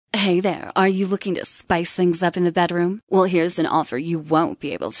Hey there, are you looking to spice things up in the bedroom? Well, here's an offer you won't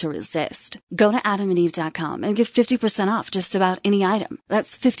be able to resist. Go to adamandeve.com and get 50% off just about any item.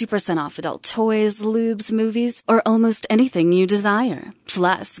 That's 50% off adult toys, lubes, movies, or almost anything you desire.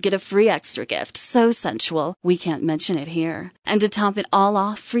 Plus, get a free extra gift so sensual, we can't mention it here. And to top it all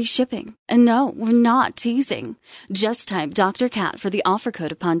off, free shipping. And no, we're not teasing. Just type Dr. Cat for the offer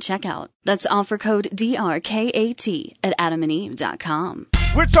code upon checkout. That's offer code DRKAT at adamandeve.com.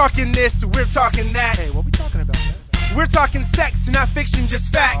 We're talking this, we're talking that. Hey, what we talking about, man? We're talking sex, not fiction,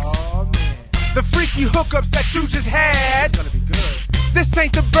 just facts. Oh, man. The freaky hookups that you just had. It's gonna be good. This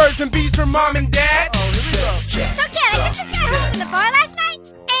ain't the birds and bees from mom and dad. Oh, here we go. So, Cat, I just got home from the bar last night,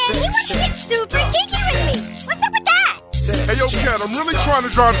 and he wants to get super kinky with me. What's up with that? Hey, yo, Cat, I'm really trying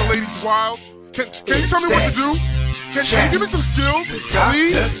to drive the ladies wild. Can you tell me what to do? Can you give me some skills,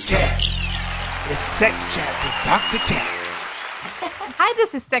 please? Dr. Cat. It's Sex Chat with Dr. Cat. Hi,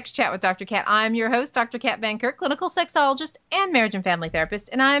 this is Sex Chat with Dr. Cat. I'm your host, Dr. Cat Van Kirk, clinical sexologist and marriage and family therapist,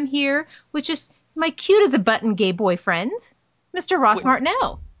 and I'm here with just my cute as a button gay boyfriend, Mr. Ross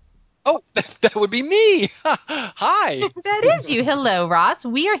Martineau. Oh, that would be me. Hi. That is you. Hello, Ross.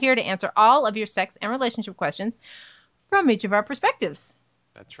 We are here to answer all of your sex and relationship questions from each of our perspectives.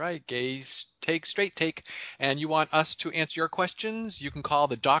 That's right. Gays take, straight take. And you want us to answer your questions? You can call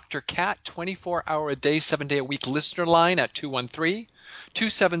the Dr. Cat 24-hour-a-day, 7-day-a-week listener line at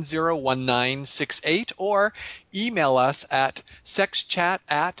 213-270-1968 or email us at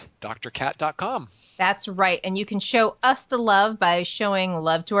sexchat@drcat.com. That's right. And you can show us the love by showing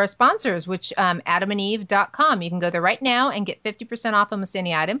love to our sponsors, which adamandeve.com. You can go there right now and get 50% off almost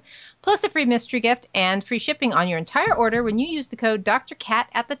any item, plus a free mystery gift and free shipping on your entire order when you use the code DrCat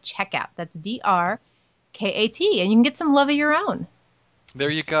at the checkout. That's DRKAT. And you can get some love of your own. There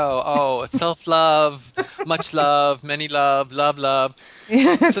you go. Oh, self-love, much love, many love, love, love.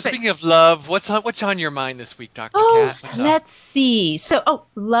 So speaking of love, what's on your mind this week, Dr. Cat? What's up? Let's see. So,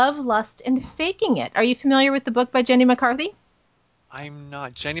 Love, Lust, and Faking It. Are you familiar with the book by Jenny McCarthy? I'm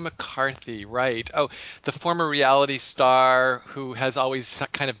not. Jenny McCarthy, right. Oh, the former reality star who has always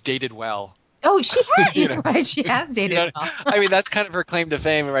kind of dated well. Oh, she has. Right, she has dated well. I mean, that's kind of her claim to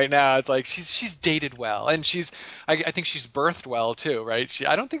fame right now. It's like she's dated well, and I think she's birthed well too, right?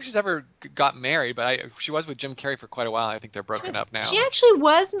 I don't think she's ever got married, but she was with Jim Carrey for quite a while. I think they're broken up now. She actually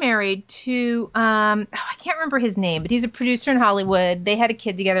was married to I can't remember his name, but he's a producer in Hollywood. They had a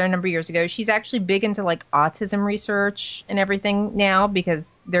kid together a number of years ago. She's actually big into like autism research and everything now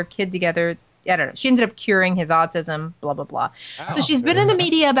because their kid together. I don't know. She ended up curing his autism, blah, blah, blah. Oh, so she's been in the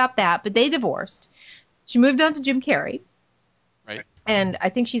media about that, but they divorced. She moved on to Jim Carrey. Right. And I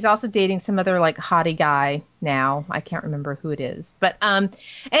think she's also dating some other like hottie guy now. I can't remember who it is. But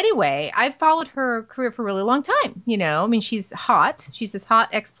anyway, I've followed her career for a really long time. You know, I mean, she's hot. She's this hot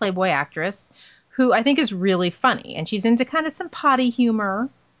ex-Playboy actress who I think is really funny. And she's into kind of some potty humor.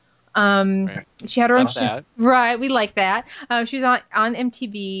 Right. She had her own show. That. Right, we like that. She was on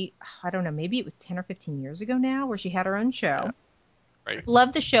MTV, I don't know, maybe it was 10 or 15 years ago now, where she had her own show. Yeah. Right.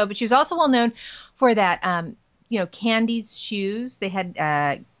 Loved the show, but she was also well known for that, Candy's shoes. They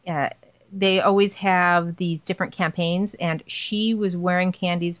had, they always have these different campaigns, and she was wearing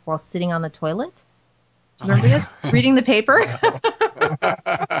Candy's while sitting on the toilet. Remember this? Reading the paper?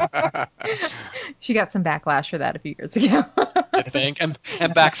 She got some backlash for that a few years ago. I think, and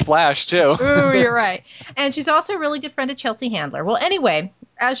backsplash too. Ooh, you're right. And she's also a really good friend of Chelsea Handler. Well, anyway,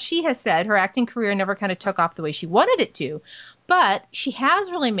 as she has said, her acting career never kind of took off the way she wanted it to. But she has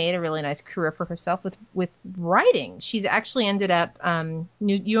really made a really nice career for herself with writing. She's actually ended up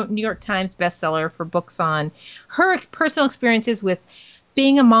New York Times bestseller for books on her personal experiences with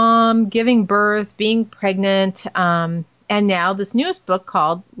being a mom, giving birth, being pregnant, and now this newest book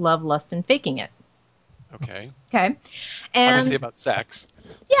called Love, Lust, and Faking It. Okay. And obviously about sex.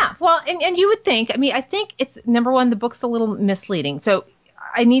 Yeah, well, and you would think, I mean, I think it's, number one, the book's a little misleading. So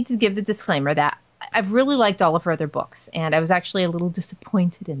I need to give the disclaimer that I've really liked all of her other books, and I was actually a little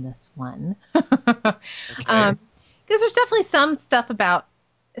disappointed in this one. Because there's definitely some stuff about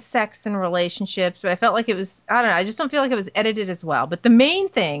sex and relationships, but I felt like it was, I don't know, I just don't feel like it was edited as well. But the main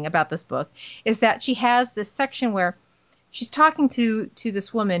thing about this book is that she has this section where she's talking to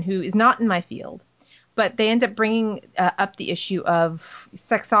this woman who is not in my field, but they end up bringing up the issue of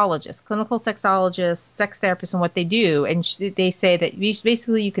sexologists, clinical sexologists, sex therapists, and what they do. And they say that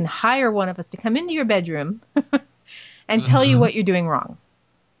basically you can hire one of us to come into your bedroom and tell you what you're doing wrong.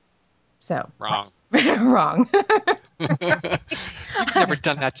 So Wrong. Wrong. You've never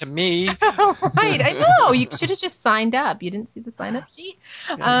done that to me. Right, I know. You should have just signed up. You didn't see the sign-up sheet?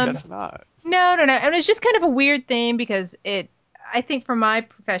 I guess not. No. And it was just kind of a weird thing because I think for my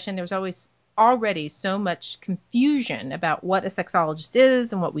profession, there's always already so much confusion about what a sexologist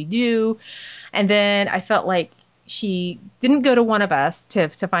is and what we do. And then I felt like she didn't go to one of us to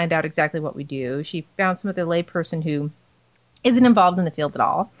find out exactly what we do. She found some other layperson who isn't involved in the field at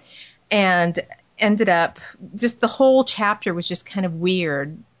all, and ended up just the whole chapter was just kind of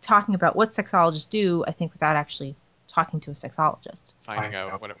weird, talking about what sexologists do, I think, without actually talking to a sexologist. Finding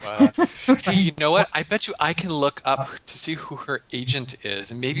out what it was. Hey, you know what? I bet you I can look up to see who her agent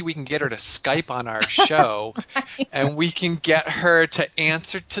is, and maybe we can get her to Skype on our show, and we can get her to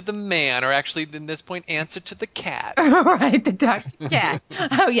answer to the man, or actually, in this point, answer to the cat. Right, the Dr. Cat.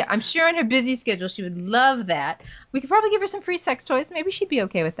 Oh, yeah, I'm sure in her busy schedule she would love that. We could probably give her some free sex toys. Maybe she'd be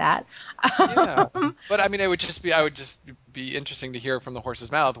okay with that. Yeah. But I mean, I would just be interesting to hear from the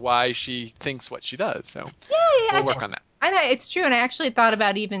horse's mouth why she thinks what she does. So we'll work on that. And it's true. And I actually thought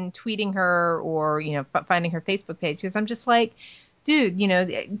about even tweeting her or, finding her Facebook page, because I'm just like, dude,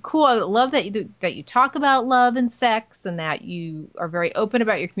 cool. I love that you talk about love and sex, and that you are very open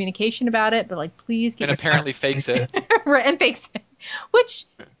about your communication about it. But like, please get. And apparently fakes it. Right, and fakes it. Which,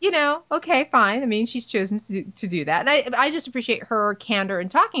 okay, fine. I mean, she's chosen to do that. And I just appreciate her candor in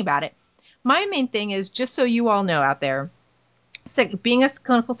talking about it. My main thing is, just so you all know out there, being a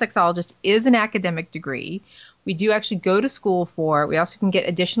clinical sexologist is an academic degree. We do actually go to school for it. We also can get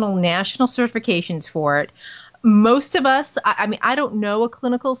additional national certifications for it. Most of us, I don't know a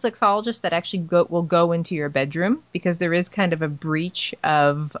clinical sexologist that actually will go into your bedroom, because there is kind of a breach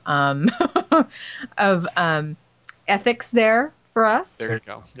of ethics there for us. There you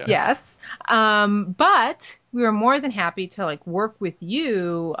go. Yes. But we were more than happy to work with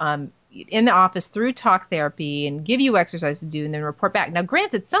you in the office through talk therapy and give you exercise to do and then report back. Now,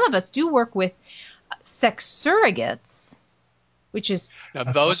 granted, some of us do work with sex surrogates, which is... Now,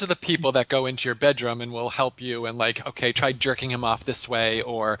 those are the people that go into your bedroom and will help you and okay, try jerking him off this way,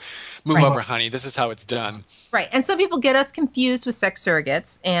 or move over, honey. This is how it's done. Right. And some people get us confused with sex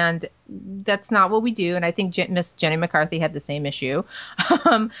surrogates, and that's not what we do. And I think Miss Jenny McCarthy had the same issue.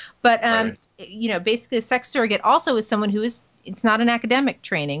 Basically a sex surrogate also is someone who is... It's not an academic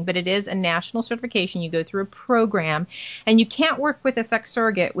training, but it is a national certification. You go through a program, and you can't work with a sex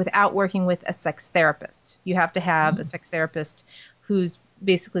surrogate without working with a sex therapist. You have to have a sex therapist who's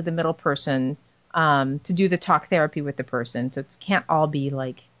basically the middle person to do the talk therapy with the person. So it can't all be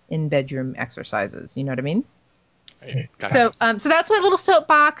in bedroom exercises. You know what I mean? So that's my little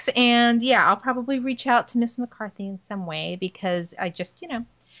soapbox, and yeah, I'll probably reach out to Miss McCarthy in some way, because I just,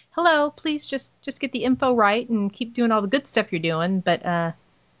 hello, please just get the info right and keep doing all the good stuff you're doing. But,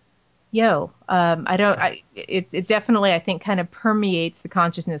 it definitely, I think, kind of permeates the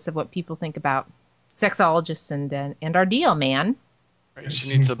consciousness of what people think about sexologists and our deal, man. Right. She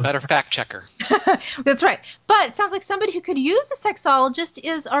needs a better fact checker. That's right. But it sounds like somebody who could use a sexologist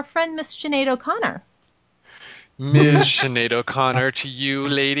is our friend Miss Sinead O'Connor. Ms. Sinead O'Connor, to you,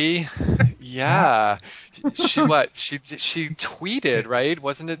 lady. Yeah. She tweeted, right?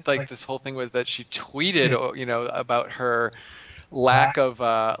 Wasn't it this whole thing was that she tweeted, about her lack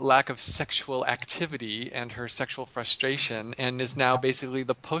of sexual activity and her sexual frustration, and is now basically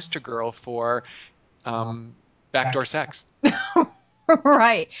the poster girl for backdoor sex.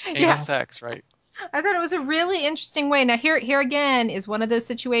 Right. Anal sex, right? I thought it was a really interesting way. Now, here again is one of those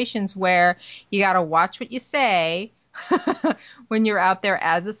situations where you got to watch what you say when you're out there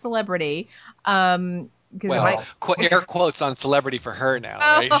as a celebrity. Air quotes on celebrity for her now,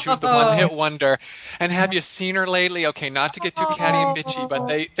 right? She was the one-hit wonder. And have you seen her lately? Okay, not to get too catty and bitchy, but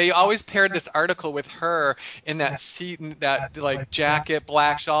they always paired this article with her in that jacket,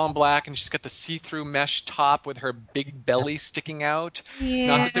 black shawl and black, and she's got the see-through mesh top with her big belly sticking out. Yeah.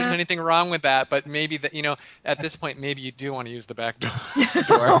 Not that there's anything wrong with that, but maybe that at this point maybe you do want to use the back door.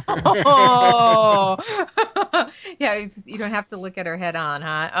 Oh. Yeah, you don't have to look at her head on,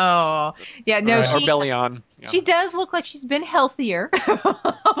 huh? Oh, yeah, no, or belly on. Yeah. She does look like she's been healthier.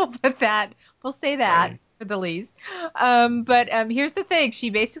 We'll say that for the least. But here's the thing.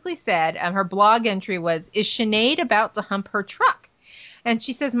 She basically said, her blog entry was, "Is Sinead about to hump her truck?" And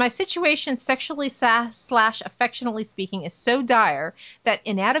she says, "My situation, sexually / affectionately speaking, is so dire that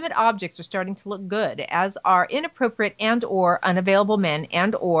inanimate objects are starting to look good, as are inappropriate and or unavailable men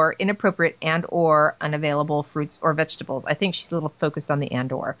and or inappropriate and or unavailable fruits or vegetables." I think she's a little focused on the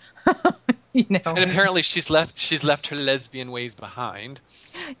and or. And apparently she's left her lesbian ways behind.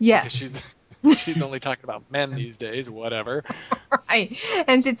 Yes. She's only talking about men these days, whatever. Right.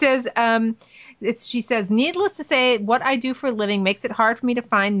 And it says, she says, "Needless to say, what I do for a living makes it hard for me to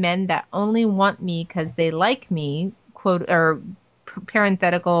find men that only want me because they like me," quote, or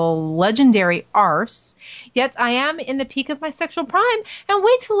parenthetical legendary arse. Yet I am in the peak of my sexual prime and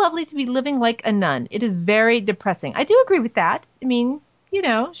way too lovely to be living like a nun. It is very depressing. I do agree with that. I mean,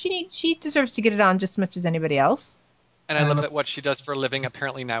 she deserves to get it on just as much as anybody else. And I love that what she does for a living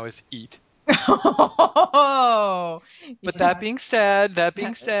apparently now is eat. Oh, But that being said,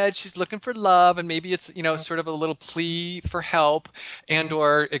 she's looking for love, and maybe it's, sort of a little plea for help,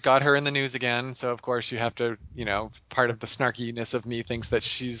 or it got her in the news again. So of course you have to, part of the snarkiness of me thinks that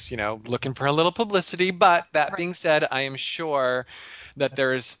she's, looking for a little publicity. But that being said, I am sure that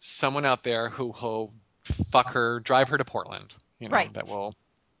there is someone out there who will drive her to Portland. Right. That will.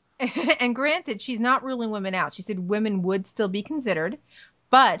 And granted, she's not ruling women out. She said women would still be considered,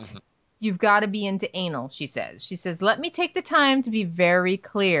 but you've got to be into anal, she says. She says, let me take the time to be very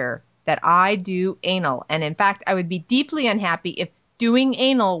clear that I do anal. And in fact, I would be deeply unhappy if doing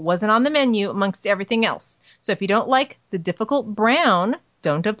anal wasn't on the menu amongst everything else. So if you don't like the difficult brown,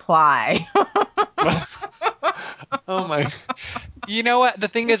 don't apply. Oh my. You know what? The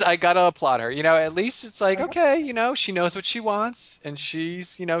thing is, I got to applaud her. At least it's like, okay, she knows what she wants, and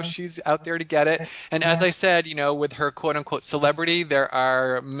she's out there to get it. And as I said, with her quote unquote celebrity, there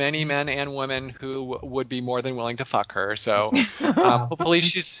are many men and women who would be more than willing to fuck her. So hopefully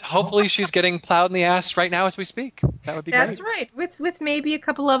she's getting plowed in the ass right now as we speak. That would be great. That's right. With maybe a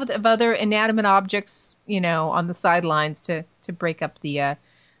couple of other inanimate objects, on the sidelines to break up the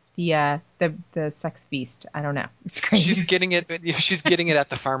sex feast. I don't know. It's crazy. She's getting it at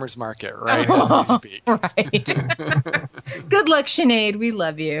the farmer's market, right, as we speak. Right. Good luck, Sinead. We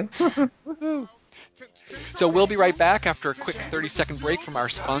love you. So we'll be right back after a quick 30-second break from our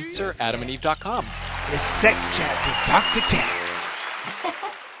sponsor, AdamandEve.com. It's Sex Chat with Dr. Cat.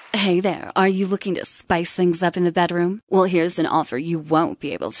 Hey there, are you looking to spice things up in the bedroom? Well, here's an offer you won't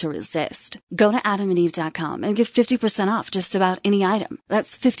be able to resist. Go to adamandeve.com and get 50% off just about any item.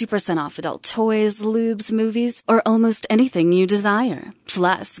 That's 50% off adult toys, lubes, movies, or almost anything you desire.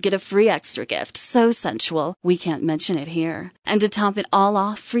 Plus, get a free extra gift so sensual, we can't mention it here. And to top it all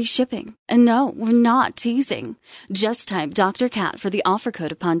off, free shipping. And no, we're not teasing. Just type Dr. Cat for the offer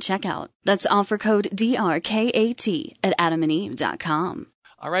code upon checkout. That's offer code DRKAT at adamandeve.com.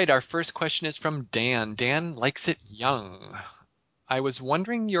 All right, our first question is from Dan. Dan likes it young. I was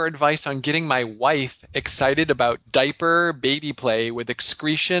wondering your advice on getting my wife excited about diaper, baby play with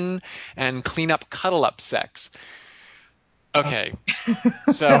excretion, and clean-up, cuddle-up sex. Okay,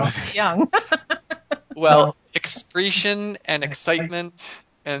 so young. Well, excretion and excitement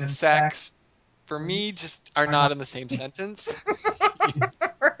and sex, for me, just are not in the same sentence.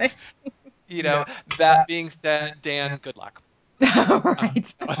 Right. That being said, Dan, good luck.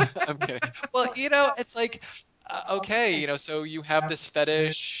 Right. I'm kidding. Well, it's like, okay, so you have this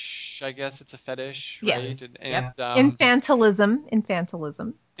fetish. I guess it's a fetish, right? Yes. And Infantilism.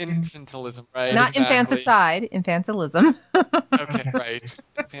 Infantilism, right? Not exactly. infanticide, infantilism. Okay, right.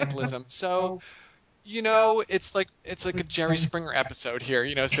 Infantilism. So, it's like a Jerry Springer episode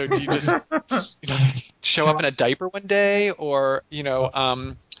here, so do you just show up in a diaper one day, or,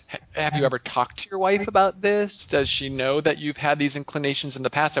 have you ever talked to your wife about this? Does she know that you've had these inclinations in the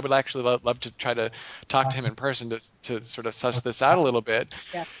past? I would actually love to try to talk to him in person to sort of suss this out a little bit.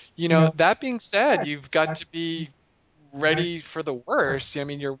 Yeah. That being said, you've got to be ready for the worst. I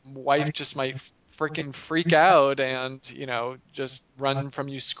mean, your wife just might freaking freak out and, just run from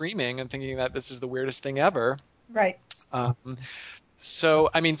you screaming and thinking that this is the weirdest thing ever. Right. So,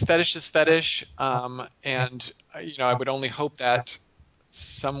 I mean, fetish is fetish. And, I would only hope that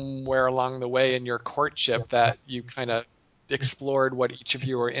somewhere along the way in your courtship that you kind of explored what each of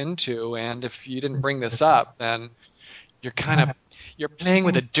you are into, and if you didn't bring this up, then you're playing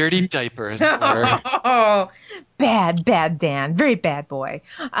with a dirty diaper, as it were. Oh, bad Dan, very bad boy.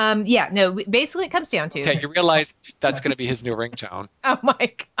 Basically it comes down to. Okay, you realize that's going to be his new ringtone. Oh my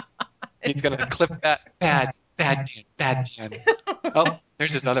God. He's going to clip that bad Dan. Oh,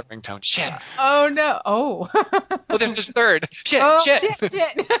 there's his other ringtone. Shit. Oh no. Oh. Oh, there's his third. Shit.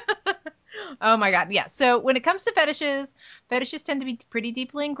 Oh my God. Yeah. So when it comes to fetishes tend to be pretty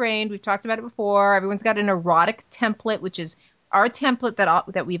deeply ingrained. We've talked about it before. Everyone's got an erotic template, which is our template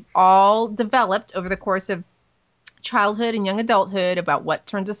that we've all developed over the course of childhood and young adulthood about what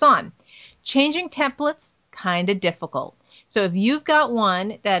turns us on. Changing templates, kind of difficult. So if you've got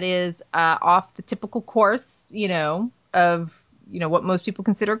one that is off the typical course, of what most people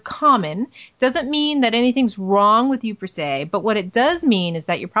consider common, doesn't mean that anything's wrong with you per se, but what it does mean is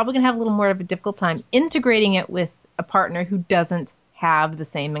that you're probably going to have a little more of a difficult time integrating it with a partner who doesn't have the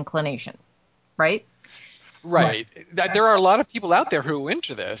same inclination, right? Right. There are a lot of people out there who are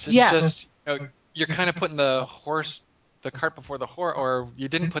into this. It's just, you're kind of putting the horse the cart before the horse, or you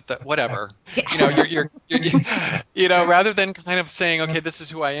didn't put the whatever. You know, you're you know, rather than kind of saying, okay, this is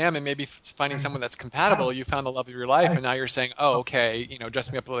who I am, and maybe finding someone that's compatible, you found the love of your life, and now you're saying, oh, okay, you know,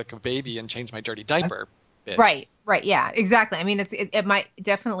 dress me up like a baby and change my dirty diaper. Bitch. Right, yeah, exactly. I mean, it might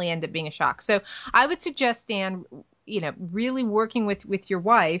definitely end up being a shock. So I would suggest, Dan, you know, really working with your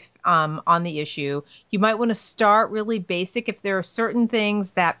wife on the issue. You might want to start really basic. If there are certain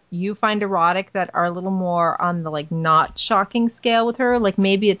things that you find erotic that are a little more on the like not shocking scale with her, like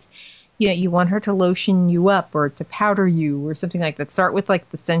maybe it's, you know, you want her to lotion you up or to powder you or something like that. Start with like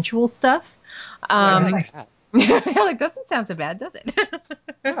the sensual stuff. Like, doesn't sound so bad, does it?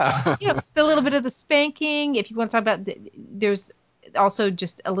 Yeah. You know, a little bit of the spanking. If you want to talk about, there's also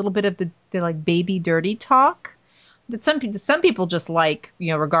just a little bit of the like baby dirty talk that some people just like,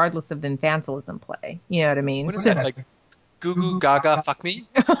 you know, regardless of the infantilism play. You know what I mean? What is that, like goo goo gaga fuck me?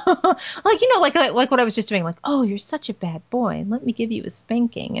 Like, you know, like what I was just doing, like, oh, you're such a bad boy, and let me give you a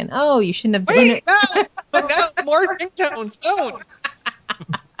spanking, and oh, you shouldn't have done it. No, more ringtones, don't.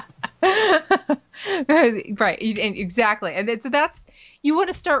 Right, exactly. And so that's, you want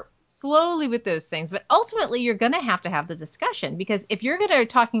to start slowly with those things, but ultimately you're going to have the discussion, because if you're going to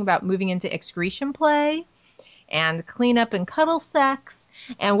talking about moving into excretion play and clean up and cuddle sex,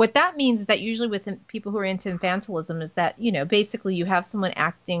 and what that means is that usually with people who are into infantilism is that, you know, basically you have someone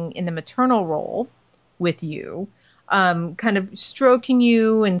acting in the maternal role with you, kind of stroking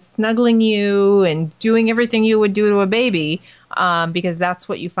you and snuggling you and doing everything you would do to a baby, because that's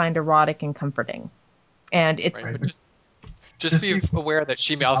what you find erotic and comforting. And it's right. Just be aware that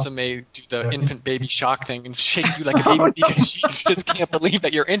she also may do the infant baby shock thing and shake you like a baby because she just can't believe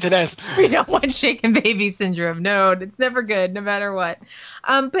that you're into this. We don't want shaken baby syndrome. No, it's never good, no matter what.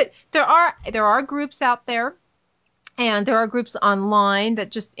 But there are groups out there, and there are groups online that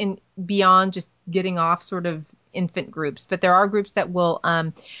just beyond just getting off sort of infant groups, but there are groups that will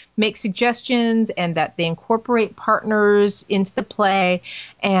make suggestions and that they incorporate partners into the play.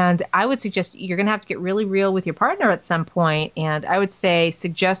 And I would suggest you're going to have to get really real with your partner at some point. And I would say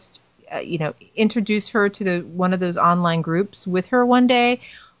suggest, introduce her to one of those online groups with her one day.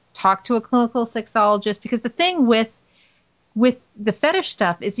 Talk to a clinical sexologist, because the thing with the fetish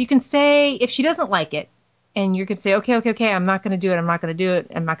stuff is you can say, if she doesn't like it, and you can say, okay, I'm not going to do it. I'm not going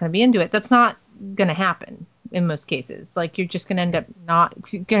to be into it. That's not going to happen in most cases. Like, you're just going to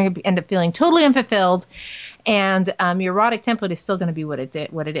end up feeling totally unfulfilled, and your erotic template is still going to be what it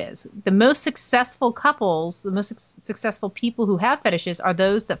is. The most successful couples, the most successful people who have fetishes are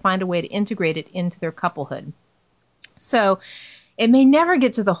those that find a way to integrate it into their couplehood. So it may never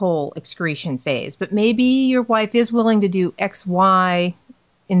get to the whole excretion phase, but maybe your wife is willing to do X, Y,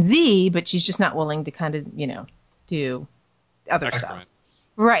 and Z, but she's just not willing to kind of, do other stuff.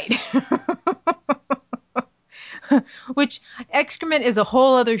 Right. Which excrement is a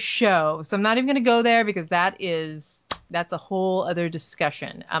whole other show. So I'm not even going to go there, because that's a whole other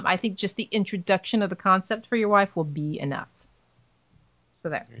discussion. I think just the introduction of the concept for your wife will be enough. So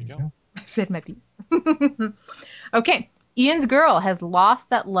there you go. I've said my piece. Okay. Ian's girl has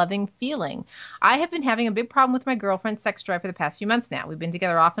lost that loving feeling. I have been having a big problem with my girlfriend's sex drive for the past few months now. We've been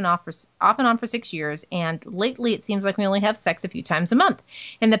together off and on for 6 years, and lately it seems like we only have sex a few times a month.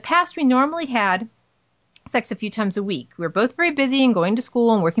 In the past, we normally had sex a few times a week. We're both very busy and going to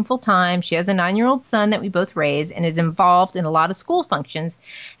school and working full time. She has a 9-year-old son that we both raise and is involved in a lot of school functions,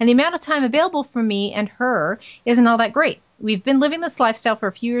 and the amount of time available for me and her isn't all that great. We've been living this lifestyle for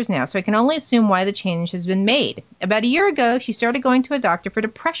a few years now, so I can only assume why the change has been made. About a year ago, she started going to a doctor for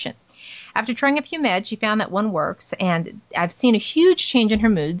depression. After trying a few meds, she found that one works, and I've seen a huge change in her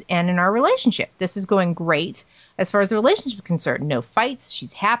mood and in our relationship. This is going great as far as the relationship is concerned. No fights.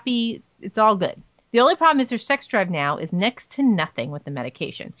 She's happy. It's all good. The only problem is her sex drive now is next to nothing with the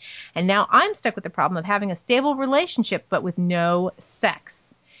medication. And now I'm stuck with the problem of having a stable relationship but with no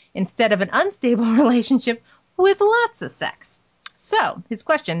sex, instead of an unstable relationship with lots of sex. So, his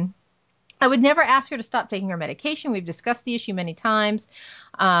question: I would never ask her to stop taking her medication. We've discussed the issue many times.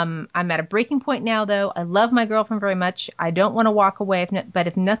 I'm at a breaking point now, though. I love my girlfriend very much. I don't want to walk away, but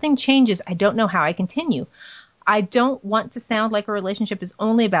if nothing changes, I don't know how I continue. I don't want to sound like a relationship is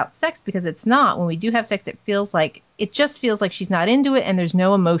only about sex, because it's not. When we do have sex, it just feels like she's not into it and there's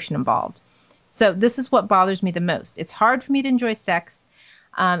no emotion involved. So this is what bothers me the most. It's hard for me to enjoy sex.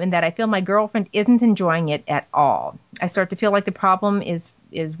 and that I feel my girlfriend isn't enjoying it at all. I start to feel like the problem is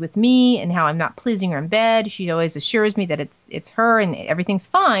with me and how I'm not pleasing her in bed. She always assures me that it's her and everything's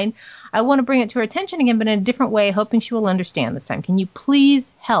fine. I want to bring it to her attention again, but in a different way, hoping she will understand this time. Can you please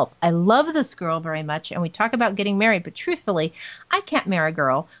help? I love this girl very much, and we talk about getting married, but truthfully, I can't marry a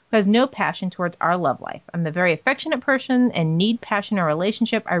girl who has no passion towards our love life. I'm a very affectionate person and need passion in a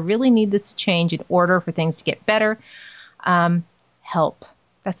relationship. I really need this to change in order for things to get better. Help.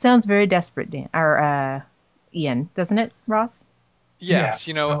 That sounds very desperate, Ian, doesn't it, Ross? Yes,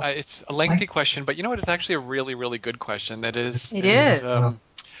 it's a lengthy question, but you know what? It's actually a really, really good question. That is. It is.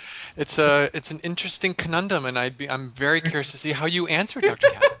 It's an interesting conundrum, and I'm very curious to see how you answer, Dr.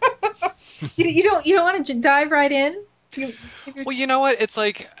 Cat. You don't want to dive right in? Well, you know what? It's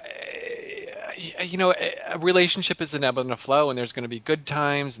like, a relationship is an ebb and a flow, and there's going to be good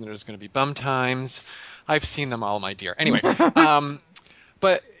times, and there's going to be bum times. I've seen them all, my dear. Anyway,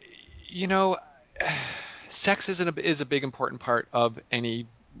 but sex is a big important part of any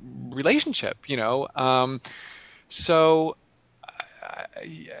relationship. So.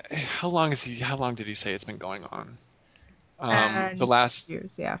 How long did he say it's been going on? The last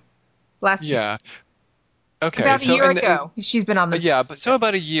years, yeah. Last year. Okay. About a year ago, she's been on the. Yeah, but so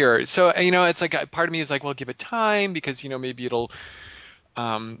about a year. So it's like part of me is like, well, give it time because maybe it'll,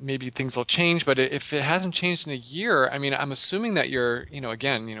 maybe things will change. But if it hasn't changed in a year, I mean, I'm assuming that you're,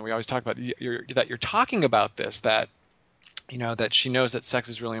 again, we always talk about that you're talking about this, that that she knows that sex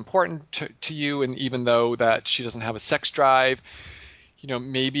is really important to you, and even though that she doesn't have a sex drive.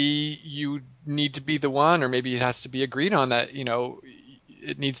 Maybe you need to be the one, or maybe it has to be agreed on that,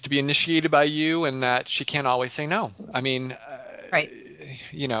 it needs to be initiated by you, and that she can't always say no. I mean, right.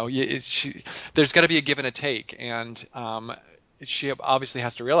 There's got to be a give and a take. And she obviously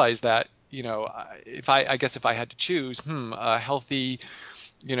has to realize that, if I had to choose, a healthy,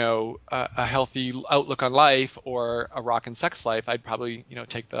 a healthy outlook on life or a rockin' sex life, I'd probably,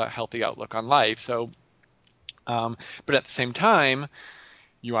 take the healthy outlook on life. So, but at the same time,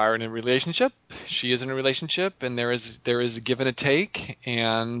 you are in a relationship. She is in a relationship, and there is a give and a take,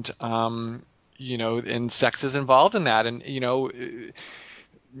 and and sex is involved in that. And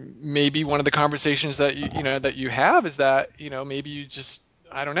maybe one of the conversations that that you have is that maybe you just,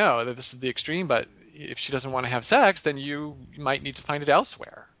 I don't know, that this is the extreme, but if she doesn't want to have sex, then you might need to find it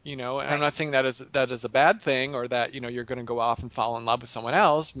elsewhere. And right. I'm not saying that is a bad thing, or that you're going to go off and fall in love with someone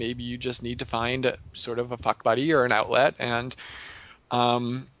else. Maybe you just need to find sort of a fuck buddy or an outlet, and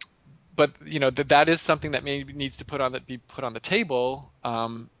but that is something that maybe needs to be put on the table.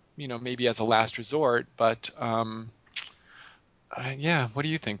 Maybe as a last resort. But yeah, what do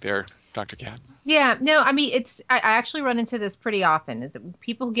you think there, Dr. Cat? Yeah, no, I mean, I actually run into this pretty often, is that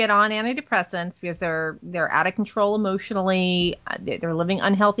people get on antidepressants because they're out of control emotionally, they're living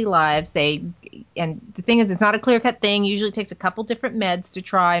unhealthy lives. And the thing is, it's not a clear-cut thing. Usually it takes a couple different meds to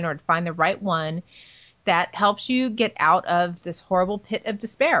try in order to find the right one that helps you get out of this horrible pit of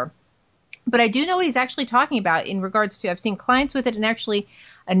despair. But I do know what he's actually talking about in regards to, I've seen clients with it, and actually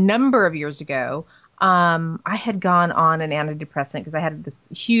a number of years ago, I had gone on an antidepressant because I had this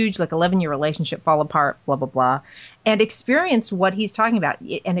huge, 11-year relationship fall apart, blah, blah, blah, and experienced what he's talking about.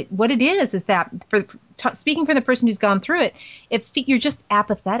 And what it is that, speaking from the person who's gone through it, you're just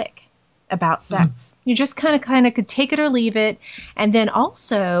apathetic about sex. You just kind of could take it or leave it. And then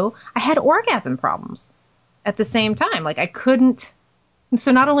also, I had orgasm problems at the same time. I couldn't.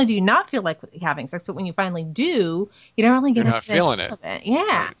 So not only do you not feel like having sex, but when you finally do, you don't really get You're not feeling it. Yeah.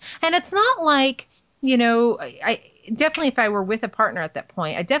 Right. And it's not like, I definitely, if I were with a partner at that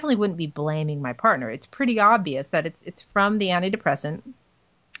point, I definitely wouldn't be blaming my partner. It's pretty obvious that it's from the antidepressant.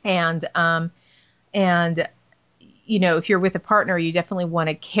 And if you're with a partner, you definitely want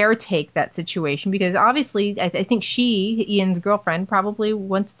to caretake that situation, because obviously I think Ian's girlfriend, probably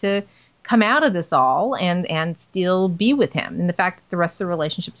wants to come out of this all and still be with him. And the fact that the rest of the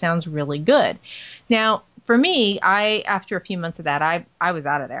relationship sounds really good. Now, for me, after a few months of that, I was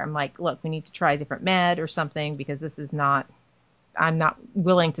out of there. I'm like, look, we need to try a different med or something, because this is not, I'm not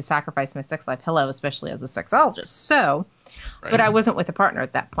willing to sacrifice my sex life. Hello, especially as a sexologist. So, right. But I wasn't with a partner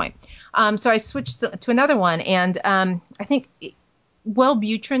at that point. So I switched to another one. And I think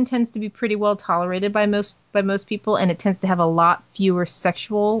Wellbutrin tends to be pretty well tolerated by most people, and it tends to have a lot fewer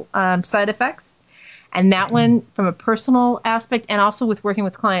sexual side effects. And that one, from a personal aspect, and also with working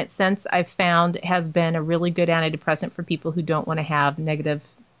with clients since, I've found has been a really good antidepressant for people who don't want to have negative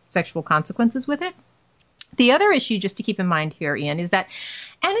sexual consequences with it. The other issue, just to keep in mind here, Ian, is that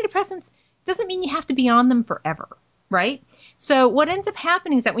antidepressants doesn't mean you have to be on them forever, right? So what ends up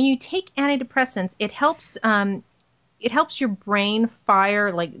happening is that when you take antidepressants, it helps it helps your brain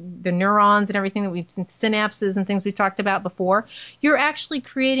fire, like the neurons and everything that we've seen, synapses and things we've talked about before. You're actually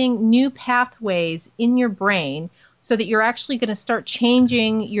creating new pathways in your brain so that you're actually going to start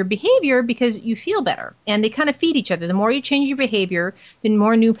changing your behavior because you feel better. And they kind of feed each other. The more you change your behavior, the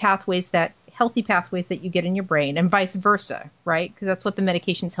more new pathways, that healthy pathways that you get in your brain, and vice versa, right? Because that's what the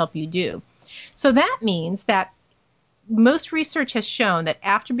medications help you do. So that means that most research has shown that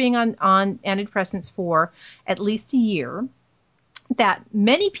after being on antidepressants for at least a year, that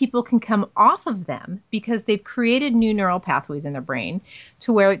many people can come off of them because they've created new neural pathways in their brain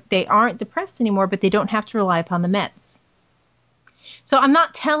to where they aren't depressed anymore, but they don't have to rely upon the meds. So I'm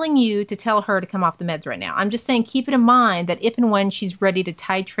not telling you to tell her to come off the meds right now. I'm just saying keep it in mind that if and when she's ready to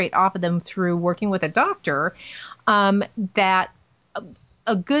titrate off of them through working with a doctor, that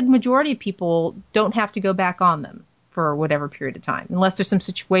a good majority of people don't have to go back on them for whatever period of time, unless there's some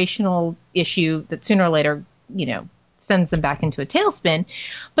situational issue that sooner or later, sends them back into a tailspin.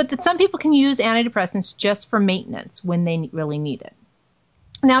 But that some people can use antidepressants just for maintenance when they really need it.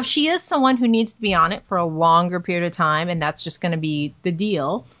 Now, if she is someone who needs to be on it for a longer period of time, and that's just going to be the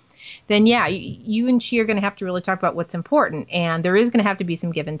deal, then yeah, you and she are going to have to really talk about what's important. And there is going to have to be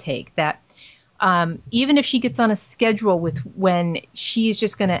some give and take. That even if she gets on a schedule with when she's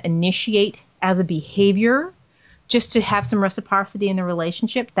just going to initiate as a behavior, just to have some reciprocity in the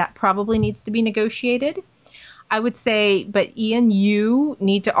relationship, that probably needs to be negotiated. I would say, but Ian, you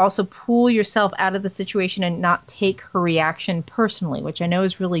need to also pull yourself out of the situation and not take her reaction personally, which I know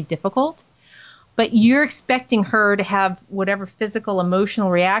is really difficult. But you're expecting her to have whatever physical, emotional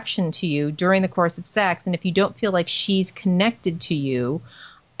reaction to you during the course of sex. And if you don't feel like she's connected to you,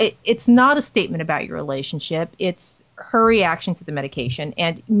 it's not a statement about your relationship. It's her reaction to the medication.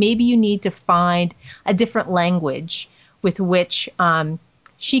 And maybe you need to find a different language with which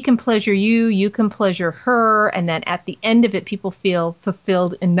she can pleasure you, you can pleasure her, and then at the end of it, people feel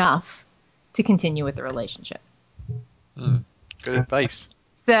fulfilled enough to continue with the relationship. Good advice.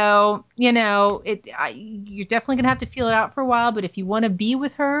 So, you're definitely going to have to feel it out for a while, but if you want to be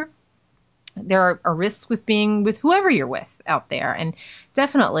with her, there are risks with being with whoever you're with out there. And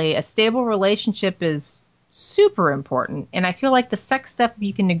definitely a stable relationship is super important. And I feel like the sex stuff, if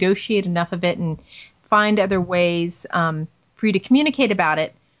you can negotiate enough of it and find other ways for you to communicate about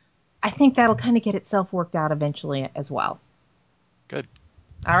it, I think that'll kind of get itself worked out eventually as well. Good.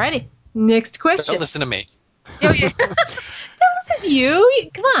 All righty. Next question. Don't listen to me. Oh, yeah. Don't listen to you.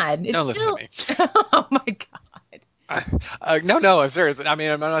 Come on. Don't listen to me. Oh, my God. No, I'm serious. I mean,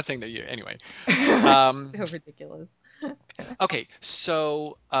 I'm not saying that you. Anyway. So ridiculous. Okay,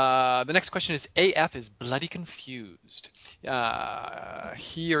 so the next question is AF is bloody confused.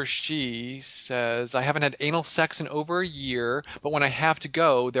 He or she says, I haven't had anal sex in over a year, but when I have to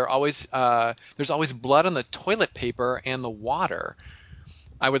go, there's always blood on the toilet paper and the water.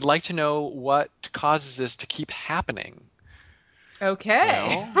 I would like to know what causes this to keep happening.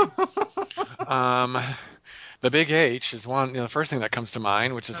 Okay. The big H is one, the first thing that comes to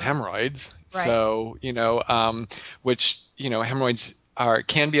mind, which is hemorrhoids. Right. So, hemorrhoids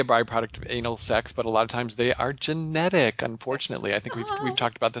can be a byproduct of anal sex, but a lot of times they are genetic, unfortunately. I think we've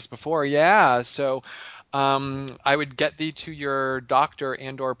talked about this before. Yeah. So, I would get thee to your doctor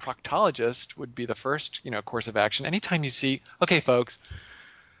and or proctologist would be the first, course of action. Anytime you see, okay, folks,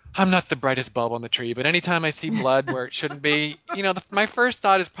 I'm not the brightest bulb on the tree, but anytime I see blood where it shouldn't be, my first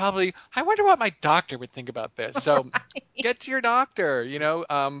thought is probably, I wonder what my doctor would think about this. So get to your doctor,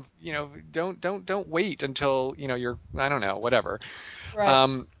 don't wait until, you're, I don't know, whatever.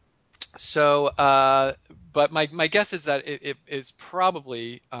 Right. But my guess is that it is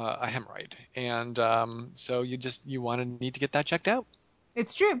probably a hemorrhoid. And so you need to get that checked out.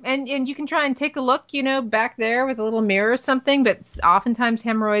 It's true. And you can try and take a look, back there with a little mirror or something, but oftentimes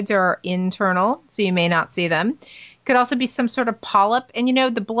hemorrhoids are internal, so you may not see them. Could also be some sort of polyp. And,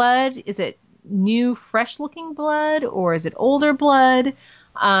 the blood, is it new, fresh-looking blood, or is it older blood?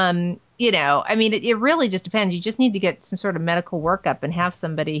 It really just depends. You just need to get some sort of medical workup and have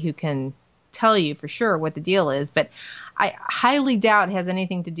somebody who can tell you for sure what the deal is. But I highly doubt it has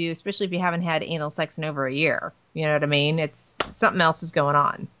anything to do, especially if you haven't had anal sex in over a year. You know what I mean? It's something else is going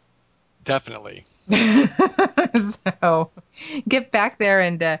on. Definitely. So get back there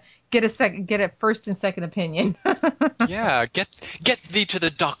and get a first and second opinion. Yeah, get thee to the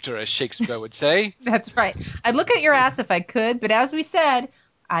doctor, as Shakespeare would say. That's right. I'd look at your ass if I could, but as we said,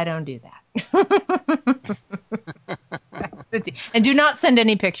 I don't do that. And do not send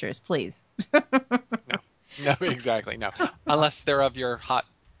any pictures, please. No, exactly. No, unless they're of your hot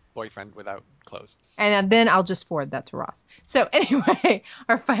boyfriend without clothes. And then I'll just forward that to Ross. So anyway,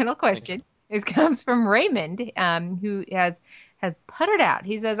 our final question It comes from Raymond, who has puttered out.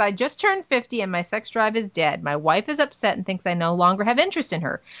 He says, I just turned 50 and my sex drive is dead. My wife is upset and thinks I no longer have interest in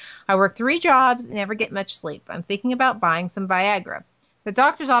her. I work 3 jobs and never get much sleep. I'm thinking about buying some Viagra. The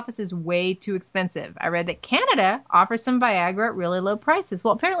doctor's office is way too expensive. I read that Canada offers some Viagra at really low prices.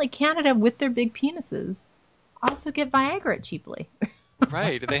 Well, apparently Canada, with their big penises, also get Viagra cheaply.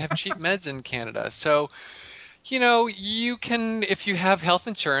 Right. They have cheap meds in Canada. So, you can, if you have health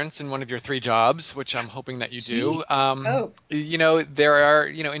insurance in one of your 3 jobs, which I'm hoping that you do, there are,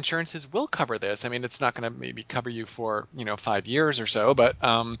 insurances will cover this. I mean, it's not going to maybe cover you for, 5 years or so, but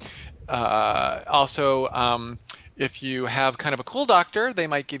also, if you have kind of a cool doctor, they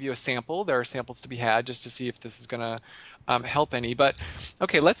might give you a sample. There are samples to be had just to see if this is going to help any. But,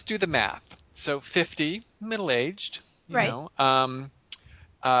 okay, let's do the math. So 50, middle-aged, Right.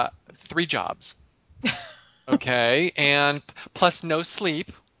 3 jobs. Okay, and plus no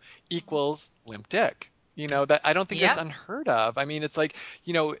sleep equals limp dick. That I don't think that's unheard of. I mean, it's like,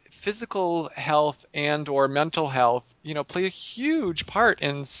 physical health and or mental health, play a huge part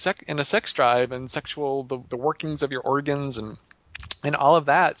in a sex drive and sexual the workings of your organs and all of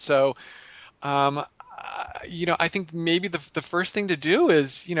that. So, I think maybe the first thing to do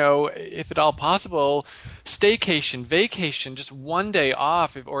is, if at all possible, staycation, vacation, just one day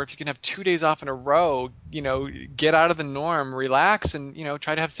off, or if you can have 2 days off in a row, get out of the norm, relax, and,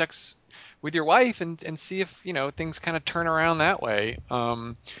 try to have sex with your wife and see if, things kind of turn around that way.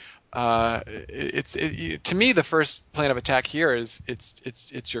 To me, the first plan of attack here is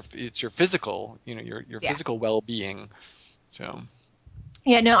it's your physical, your physical well-being. So.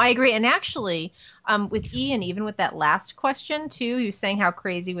 Yeah, no, I agree. And actually, with Ian, even with that last question too, you're saying how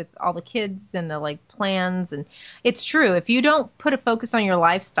crazy with all the kids and the plans, and it's true. If you don't put a focus on your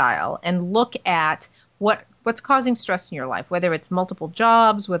lifestyle and look at what's causing stress in your life, whether it's multiple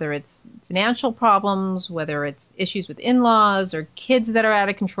jobs, whether it's financial problems, whether it's issues with in-laws or kids that are out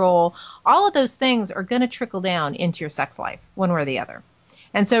of control, all of those things are going to trickle down into your sex life one way or the other.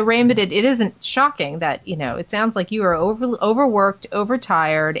 And so, Raymond, it isn't shocking that, it sounds like you are overworked,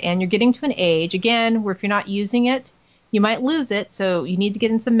 overtired, and you're getting to an age, again, where if you're not using it, you might lose it. So you need to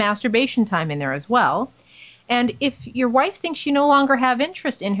get in some masturbation time in there as well. And if your wife thinks you no longer have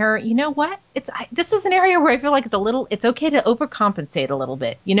interest in her, you know what? This is an area where I feel like it's okay to overcompensate a little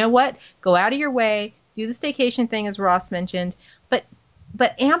bit. You know what? Go out of your way, do the staycation thing, as Ross mentioned, but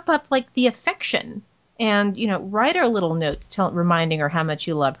amp up the affection. And, write her little notes reminding her how much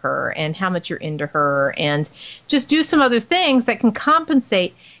you love her and how much you're into her, and just do some other things that can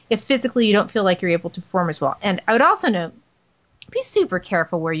compensate if physically you don't feel like you're able to perform as well. And I would also note, be super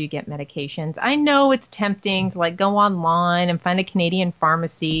careful where you get medications. I know it's tempting to go online and find a Canadian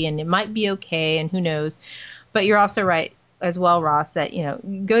pharmacy, and it might be okay, and who knows. But you're also right as well, Ross, that,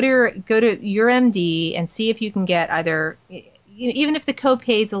 go to your MD and see if you can get either, even if the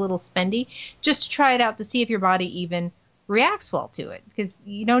copay is a little spendy, just to try it out to see if your body even reacts well to it, because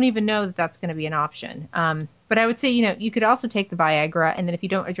you don't even know that that's going to be an option. But I would say, you could also take the Viagra, and then if you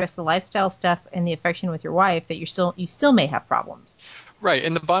don't address the lifestyle stuff and the affection with your wife, that you still may have problems. Right.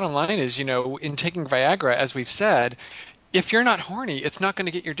 And the bottom line is, in taking Viagra, as we've said, if you're not horny, it's not going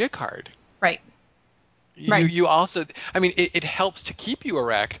to get your dick hard. Right. You also, I mean, it helps to keep you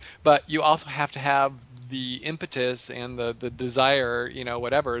erect, but you also have to have the impetus and the desire,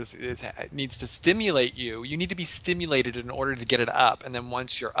 whatever it needs to stimulate you. You need to be stimulated in order to get it up. And then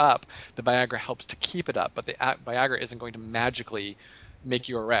once you're up, the Viagra helps to keep it up. But the Viagra isn't going to magically make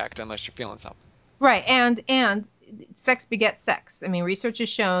you erect unless you're feeling something. Right. And sex begets sex. I mean, research has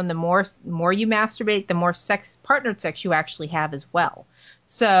shown the more you masturbate, the more partnered sex you actually have as well.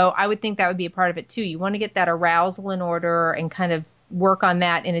 So I would think that would be a part of it too. You want to get that arousal in order and kind of work on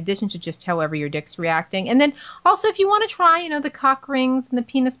that in addition to just however your dick's reacting. And then also if you want to try, the cock rings and the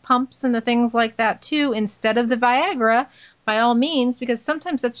penis pumps and the things like that too, instead of the Viagra, by all means, because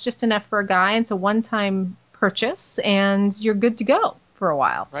sometimes that's just enough for a guy. And it's a one-time purchase and you're good to go for a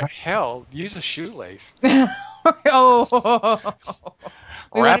while. Right. Hell, use a shoelace. Oh.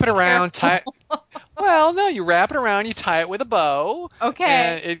 Wrap it around, tie it. Well, no, you wrap it around, you tie it with a bow. Okay.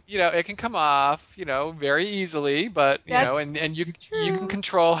 And it can come off, very easily, but and you can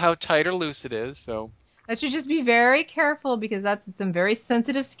control how tight or loose it is. So that should just be very careful, because that's some very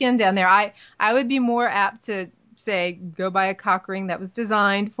sensitive skin down there. I would be more apt to say go buy a cock ring that was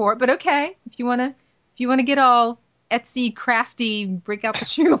designed for it. But okay, if you wanna get all Etsy crafty, break out the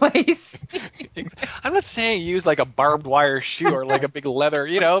shoelace. I'm not saying use a barbed wire shoe or a big leather,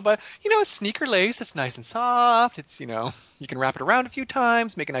 but a sneaker lace. It's nice and soft. It's you can wrap it around a few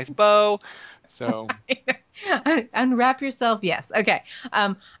times, make a nice bow. So Unwrap yourself. Yes. Okay.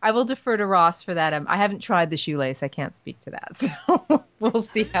 I will defer to Ross for that. I haven't tried the shoelace. I can't speak to that. So we'll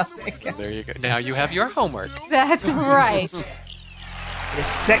see how that goes. There you go. Now you have your homework. That's right. It's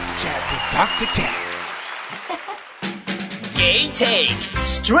Sex Chat with Dr. Cat. Gay Take,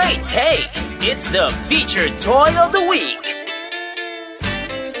 Straight Take. It's the featured toy of the week.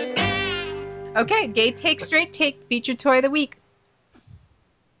 Okay, Gay Take, Straight Take, featured toy of the week.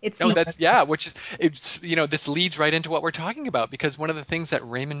 Which is, this leads right into what we're talking about, because one of the things that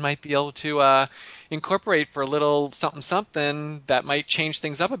Raymond might be able to incorporate for a little something that might change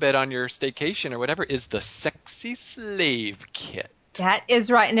things up a bit on your staycation or whatever is the Sexy Slave Kit. That is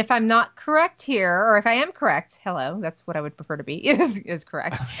right. And if I'm not correct here, or if I am correct, hello, that's what I would prefer to be, is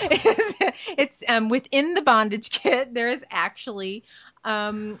correct. It's within the bondage kit, there is actually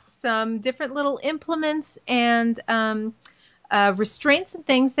some different little implements and restraints and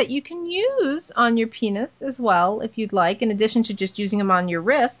things that you can use on your penis as well, if you'd like, in addition to just using them on your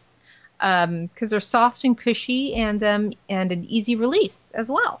wrists, because they're soft and cushy and an easy release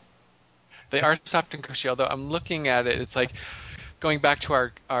as well. They are soft and cushy, although I'm looking at it, it's like, going back to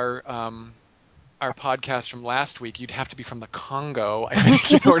our podcast from last week, you'd have to be from the Congo, I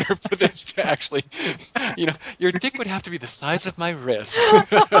think, in order for this to actually, your dick would have to be the size of my wrist.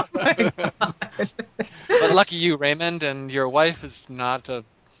 Oh my God. But lucky you, Raymond, and your wife is not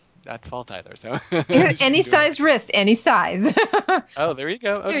at fault either. So any size wrist, any size. Oh, there you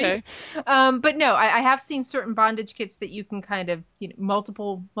go. Okay. But no, I have seen certain bondage kits that you can kind of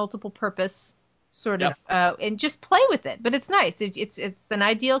multiple purpose sort of, and just play with it. But it's nice. It's an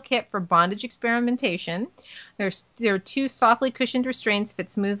ideal kit for bondage experimentation. There are 2 softly cushioned restraints,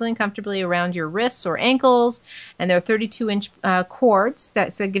 fit smoothly and comfortably around your wrists or ankles, and there are 32-inch cords,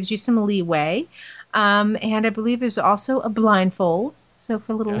 so it gives you some leeway. And I believe there's also a blindfold, so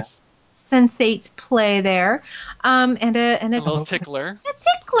for a little sensate play there, and a little tickler. A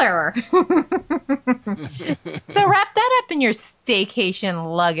tickler. So wrap that up in your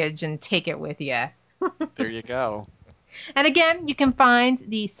staycation luggage and take it with you. There you go. And again, you can find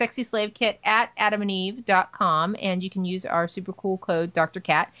the Sexy Slave Kit at adamandeve.com, and you can use our super cool code Dr.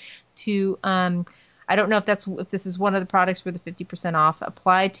 Cat to I don't know if this is one of the products where the 50% off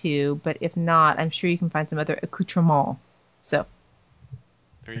apply to, but if not, I'm sure you can find some other accoutrement. So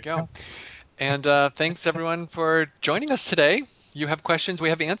there you go. And thanks, everyone, for joining us today. You have questions, we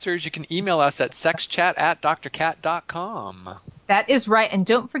have answers. You can email us at sexchat@drcat.com. That is right. And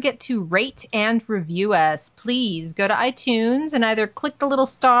don't forget to rate and review us. Please go to iTunes and either click the little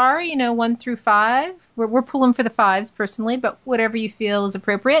star, 1 through 5. We're pulling for the 5s personally, but whatever you feel is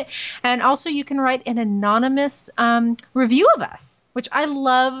appropriate. And also you can write an anonymous review of us, which I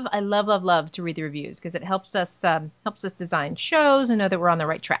love. I love to read the reviews because it helps us design shows and know that we're on the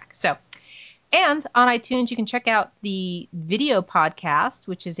right track. And on iTunes, you can check out the video podcast,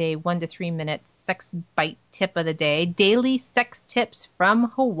 which is a 1 to 3 minute sex bite tip of the day, daily sex tips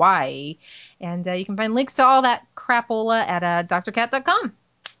from Hawaii. And you can find links to all that crapola at drcat.com.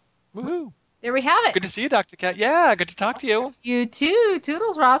 Woohoo. There we have it. Good to see you, Dr. Cat. Yeah, good to talk to you. You too.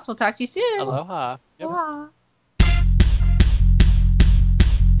 Toodles, Ross. We'll talk to you soon. Aloha. Yep. Aloha.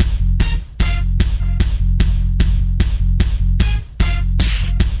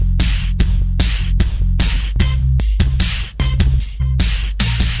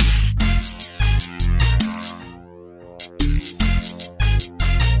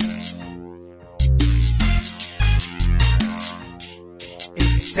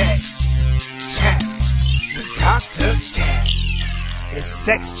 Dr. Cat. It's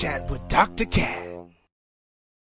Sex Chat with Dr. Cat.